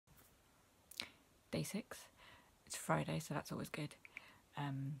day 6. It's Friday, so that's always good.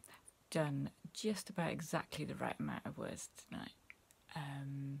 Done just about exactly the right amount of words tonight.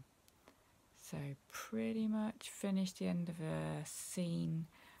 So pretty much finished the end of a scene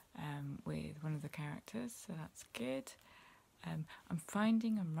with one of the characters, so that's good. I'm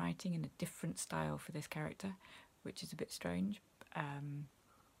finding I'm writing in a different style for this character, which is a bit strange,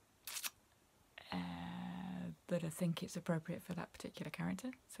 but I think it's appropriate for that particular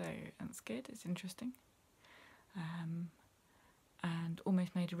character, so that's good, it's interesting. And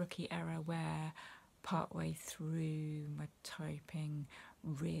almost made a rookie error where partway through my typing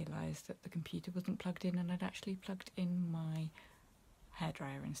realised that the computer wasn't plugged in and I'd actually plugged in my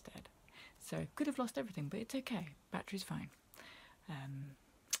hairdryer instead. So could have lost everything, but it's okay, battery's fine.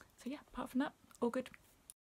 So yeah, apart from that, all good.